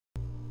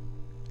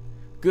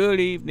Good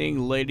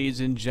evening, ladies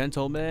and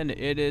gentlemen.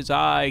 It is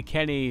I,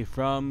 Kenny,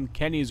 from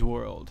Kenny's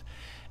World.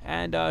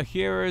 And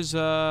here is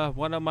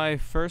one of my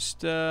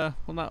first, well,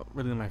 not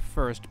really my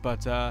first,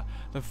 but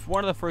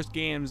one of the first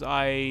games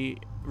I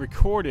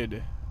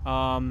recorded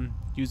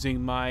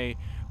using my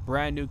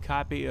brand new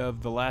copy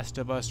of The Last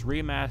of Us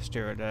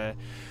Remastered.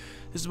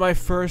 This is my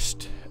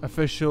first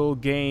official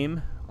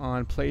game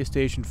on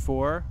PlayStation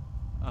 4.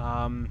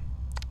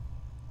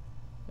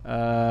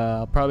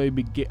 I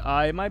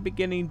might be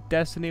getting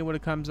Destiny when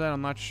it comes out.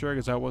 I'm not sure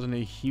because I wasn't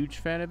a huge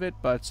fan of it,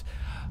 but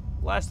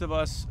Last of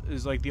Us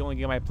is like the only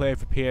game I played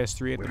for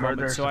PS3 at the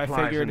moment, so I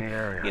figured,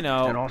 you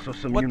know,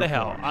 what the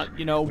hell,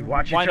 you know,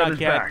 why not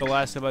get The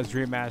Last of Us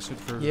Remastered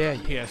for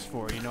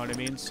PS4, you know what I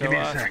mean? So,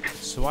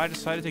 so I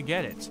decided to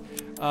get it.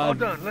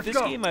 This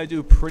game I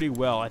do pretty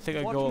well. I think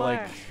I go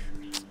like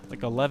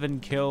 11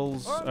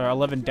 kills, or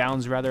 11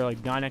 downs rather,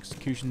 like 9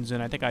 executions,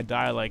 and I think I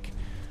die like,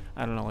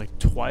 I don't know, like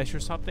twice or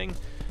something.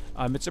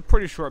 It's a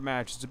pretty short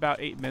match. It's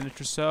about 8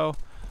 minutes or so.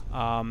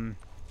 But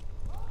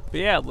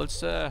yeah,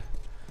 let's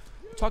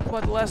talk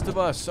about The Last of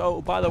Us.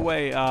 Oh, by the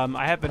way,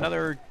 I have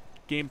another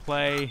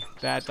gameplay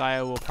that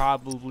I will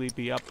probably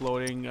be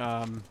uploading,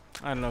 I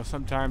don't know,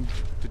 sometime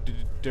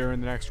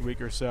during the next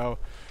week or so.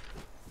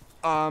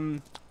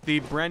 The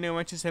brand new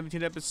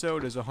 17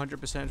 episode is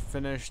 100%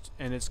 finished,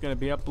 and it's going to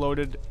be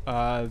uploaded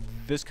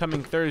this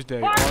coming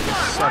Thursday,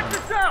 August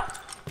 7th.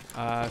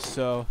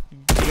 So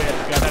you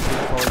got that to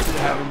look forward to.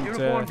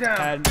 Haven't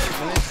had an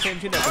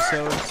 17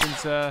 episode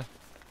since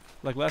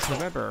like last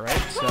November, right?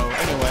 So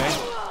anyway,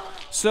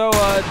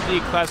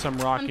 the class I'm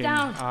rocking,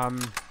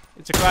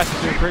 it's a class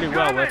I'm doing pretty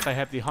well with. I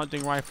have the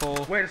hunting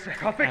rifle,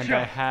 and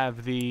I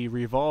have the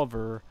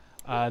revolver.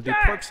 The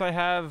perks I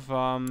have,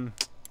 I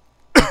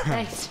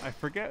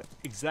forget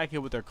exactly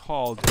what they're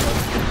called,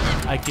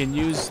 but I can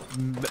use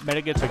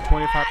metagets like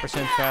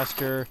 25%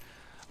 faster.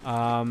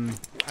 I'm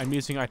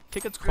using, I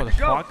think it's called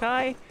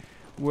Hawkeye,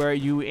 where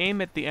you aim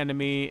at the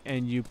enemy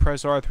and you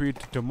press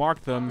R3 to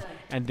mark them,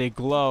 and they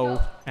glow,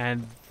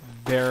 and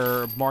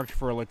they're marked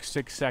for like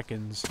 6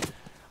 seconds.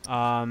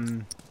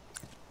 The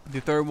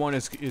third one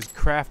is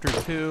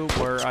Crafter 2,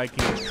 where I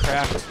can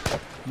craft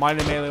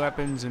minor melee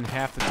weapons in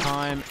half the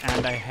time,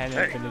 and I had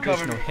an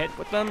additional hit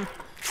with them.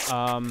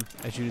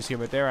 As you can see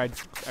right there, I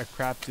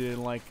crafted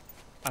in like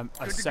a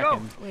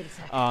second.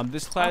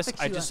 This class,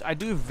 I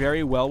do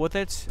very well with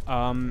it.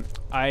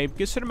 I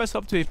consider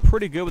myself to be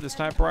pretty good with the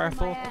sniper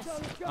rifle.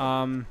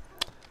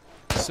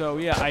 So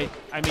yeah, I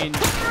mean,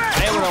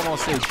 I would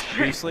almost say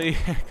beastly,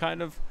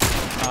 kind of.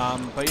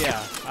 But yeah,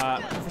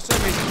 for some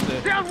reason,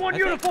 I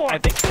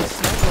think the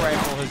sniper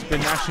rifle has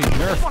been actually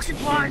nerfed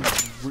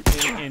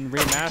in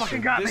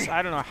Remastered.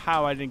 I don't know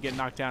how I didn't get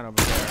knocked down over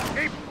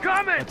there.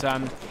 But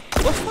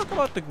let's talk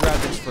about the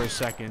graphics for a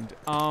second.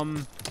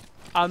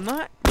 I'm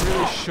not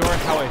really sure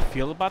how I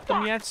feel about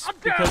them yet,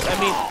 because I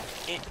mean,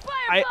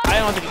 I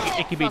don't think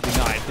it can be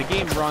denied. The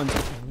game runs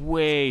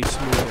way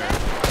smoother.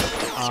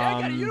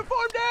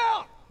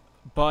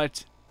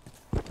 But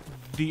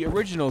the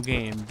original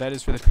game, that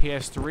is for the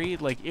PS3,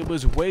 like, it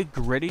was way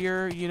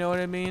grittier, you know what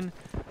I mean?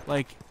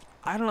 Like,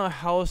 I don't know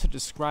how else to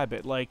describe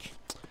it. Like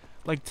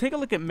take a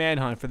look at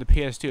Manhunt for the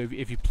PS2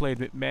 if you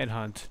played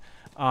Manhunt.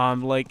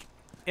 Like,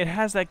 it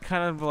has that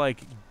kind of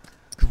like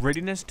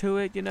grittiness to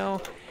it, you know?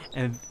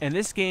 And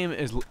this game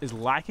is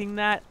lacking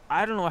that.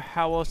 I don't know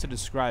how else to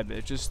describe it.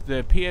 It's just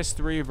the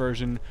PS3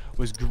 version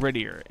was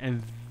grittier,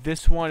 and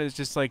this one is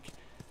just like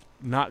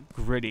not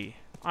gritty.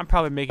 I'm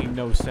probably making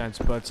no sense,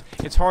 but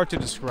it's hard to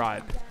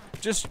describe.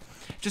 Just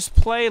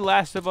play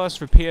Last of Us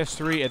for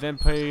PS3 and then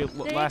play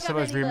Last of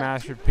Us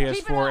Remastered for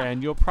PS4,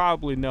 and you'll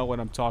probably know what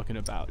I'm talking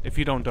about if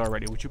you don't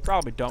already, which you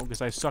probably don't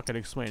because I suck at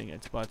explaining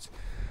it. But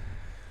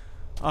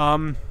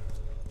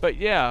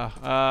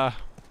yeah,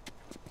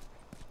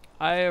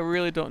 I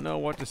really don't know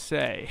what to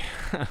say.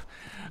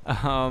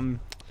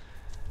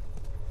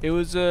 It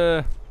was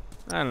I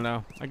don't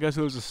know. I guess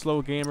it was a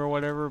slow game or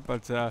whatever,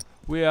 but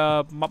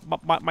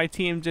my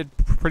team did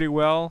pretty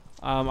well.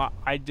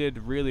 I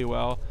did really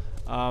well.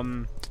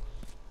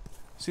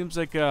 Seems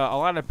like a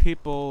lot of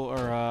people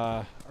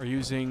are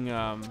using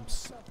I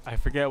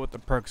forget what the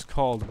perk's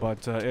called,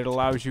 but it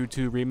allows you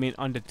to remain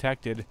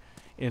undetected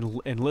in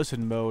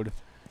listen mode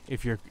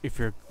if you're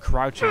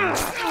crouching.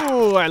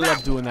 Oh, I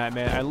love doing that,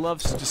 man. I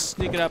love just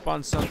sneaking up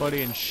on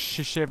somebody and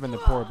shivering the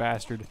poor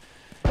bastard.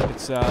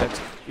 It's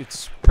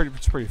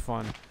pretty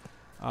fun.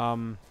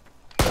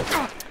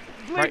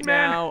 Right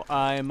now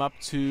I'm up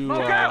to the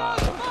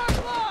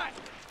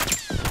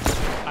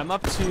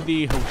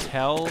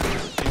hotel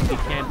in the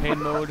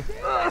campaign mode.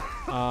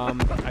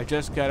 I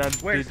just got out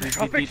of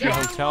the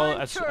hotel.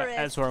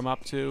 That's where I'm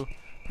up to.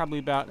 Probably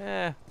about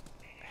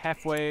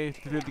halfway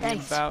through the game,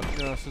 about,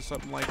 you know, so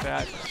something like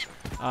that.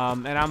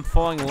 And I'm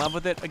falling in love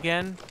with it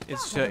again.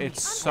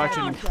 It's such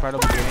an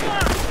incredible game.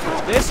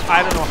 This,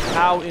 I don't know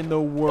how in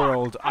the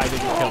world I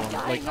didn't kill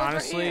him. Like,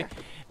 honestly,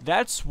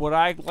 that's what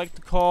I like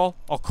to call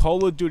a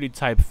Call of Duty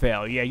type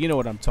fail. Yeah, you know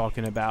what I'm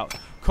talking about.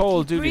 Call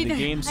of Duty, the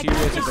game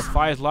series, it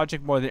defies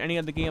logic more than any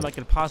other game I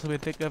could possibly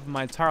think of in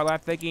my entire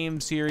life. That game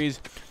series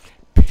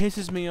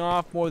pisses me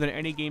off more than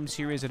any game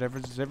series that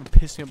has ever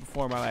pissed me off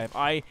before in my life.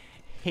 I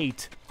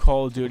hate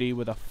Call of Duty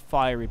with a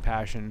fiery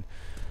passion.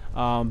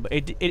 But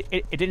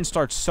it didn't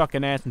start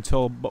sucking ass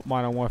until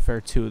Modern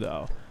Warfare 2,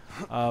 though.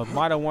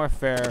 Modern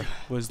Warfare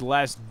was the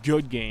last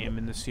good game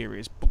in the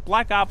series. But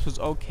Black Ops was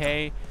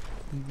okay.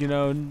 You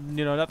know,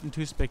 nothing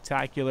too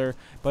spectacular.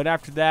 But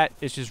after that,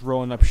 it's just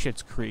rolling up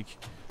Shit's Creek.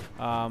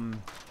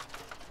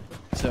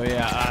 So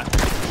yeah,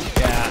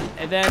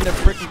 and then the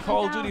freaking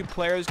Call of Duty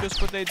players,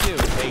 guess what they do?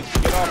 They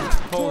get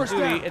off Call of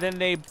Duty, and then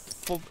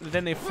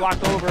they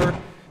flock over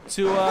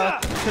to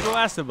The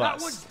Last of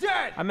Us.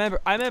 I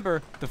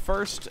remember the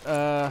first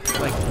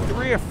like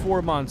 3 or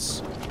 4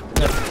 months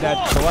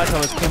that The Last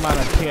of Us came out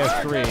on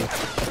PS3.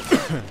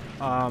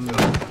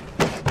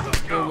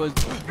 It was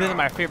really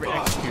my favorite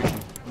execution.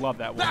 Love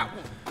that one.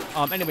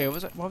 Anyway,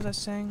 what was I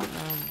saying?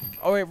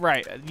 Oh wait,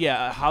 right.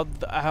 Yeah, how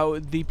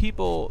the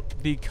people,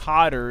 the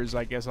codders,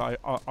 I guess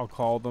I'll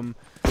call them.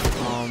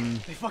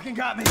 They fucking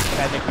got me.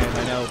 Bad nickname,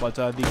 I know, but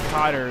the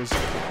codders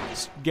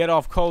get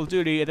off Call of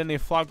Duty and then they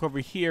flock over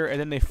here and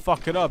then they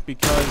fuck it up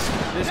because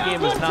this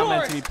game is not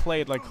meant to be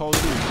played like Call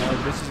of Duty. You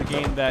know, this is a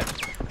game that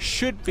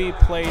should be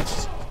played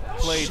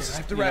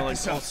you know, like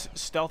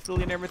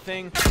stealthily and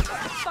everything.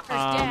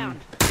 I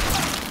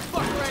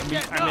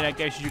mean, I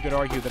guess you could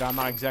argue that I'm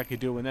not exactly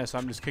doing this.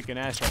 I'm just kicking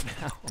ass right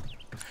now.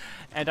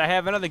 And I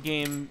have another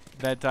game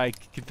that I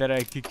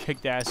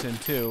kicked ass in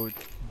too.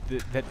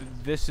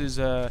 This is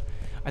I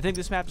think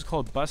this map is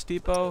called Bus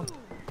Depot.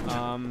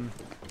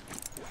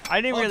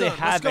 I didn't really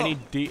have any.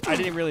 I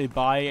didn't really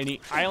buy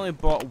any. I only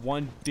bought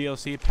one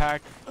DLC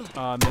pack in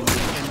the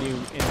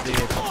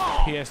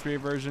PS3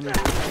 version.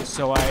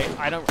 So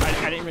I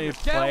didn't really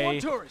play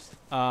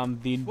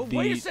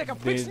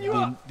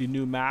the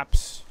new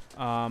maps.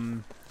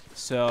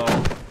 So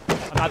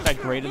I'm not that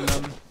great in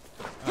them.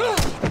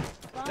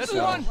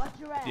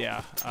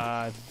 Yeah,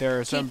 there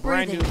are some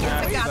brand new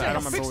maps that I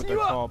don't remember what they're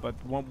called, but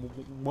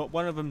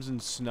one of them's in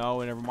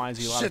snow and it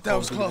reminds you a lot of Call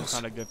of Duty. It's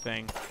not a good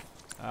thing.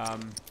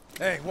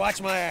 Hey,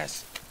 watch my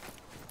ass.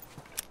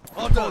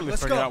 I totally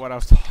forgot what I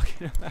was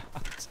talking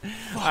about.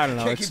 I don't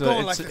know. It's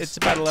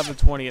about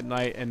 11:20 at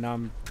night, and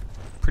I'm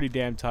pretty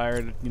damn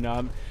tired. You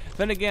know.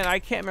 Then again, I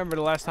can't remember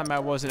the last time I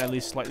wasn't at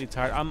least slightly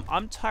tired.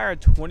 I'm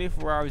tired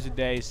 24 hours a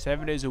day,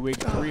 7 days a week,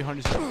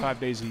 365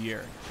 days a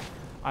year.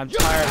 I'm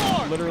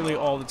tired literally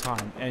all the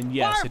time, and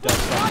yes, it does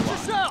sound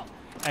a lot.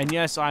 And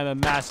yes, I'm a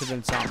massive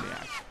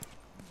insomniac.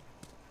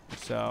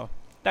 So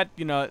that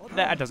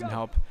that doesn't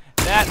help.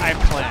 That I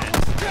planned.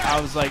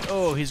 I was like,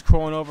 oh, he's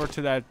crawling over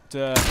to that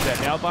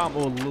nail bomb.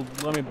 Oh,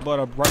 let me blow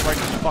it up right in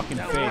his fucking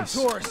face.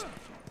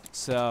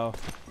 So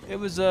it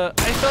was I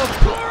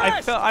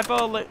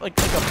felt like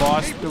a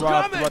boss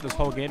throughout this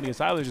whole game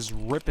because I was just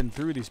ripping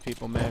through these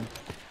people, man.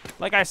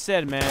 Like I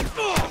said, man.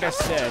 Like I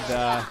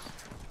said,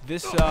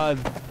 this setup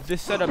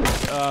is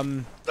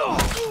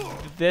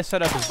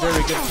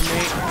very good for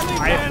me.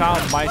 I have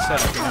found my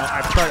setup. You know,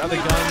 I've tried other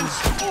guns.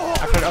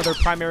 I've tried other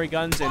primary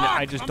guns, and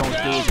I just don't do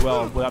as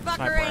well without the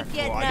sniper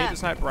rifle. I need the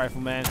sniper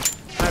rifle, man.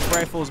 Sniper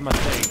rifle is my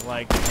thing.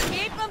 Like,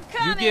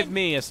 you give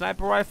me a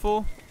sniper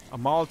rifle, a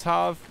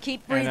Molotov,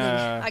 and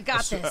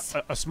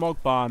a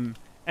smoke bomb,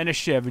 and a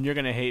shiv, and you're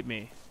gonna hate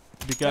me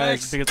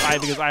because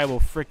I will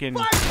freaking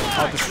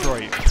I'll destroy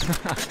you.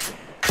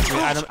 I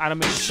mean, I don't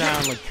make it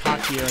sound like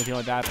cocky or anything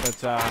like that,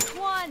 but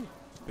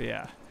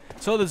yeah.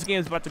 So this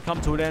game's about to come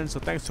to an end.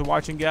 So thanks for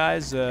watching,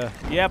 guys.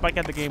 Yep, I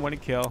got the game winning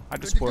kill. I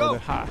just spoiled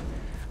it. Ha.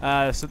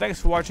 So thanks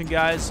for watching,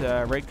 guys.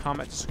 Rate,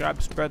 comment,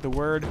 subscribe, spread the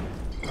word.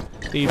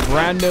 The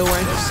brand new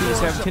Ranked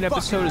C17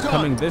 episode is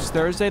coming this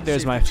Thursday.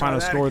 There's my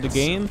final score of the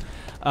game.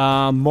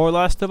 More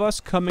Last of Us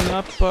coming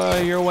up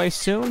your way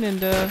soon.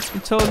 And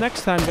until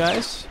next time,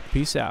 guys,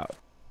 peace out.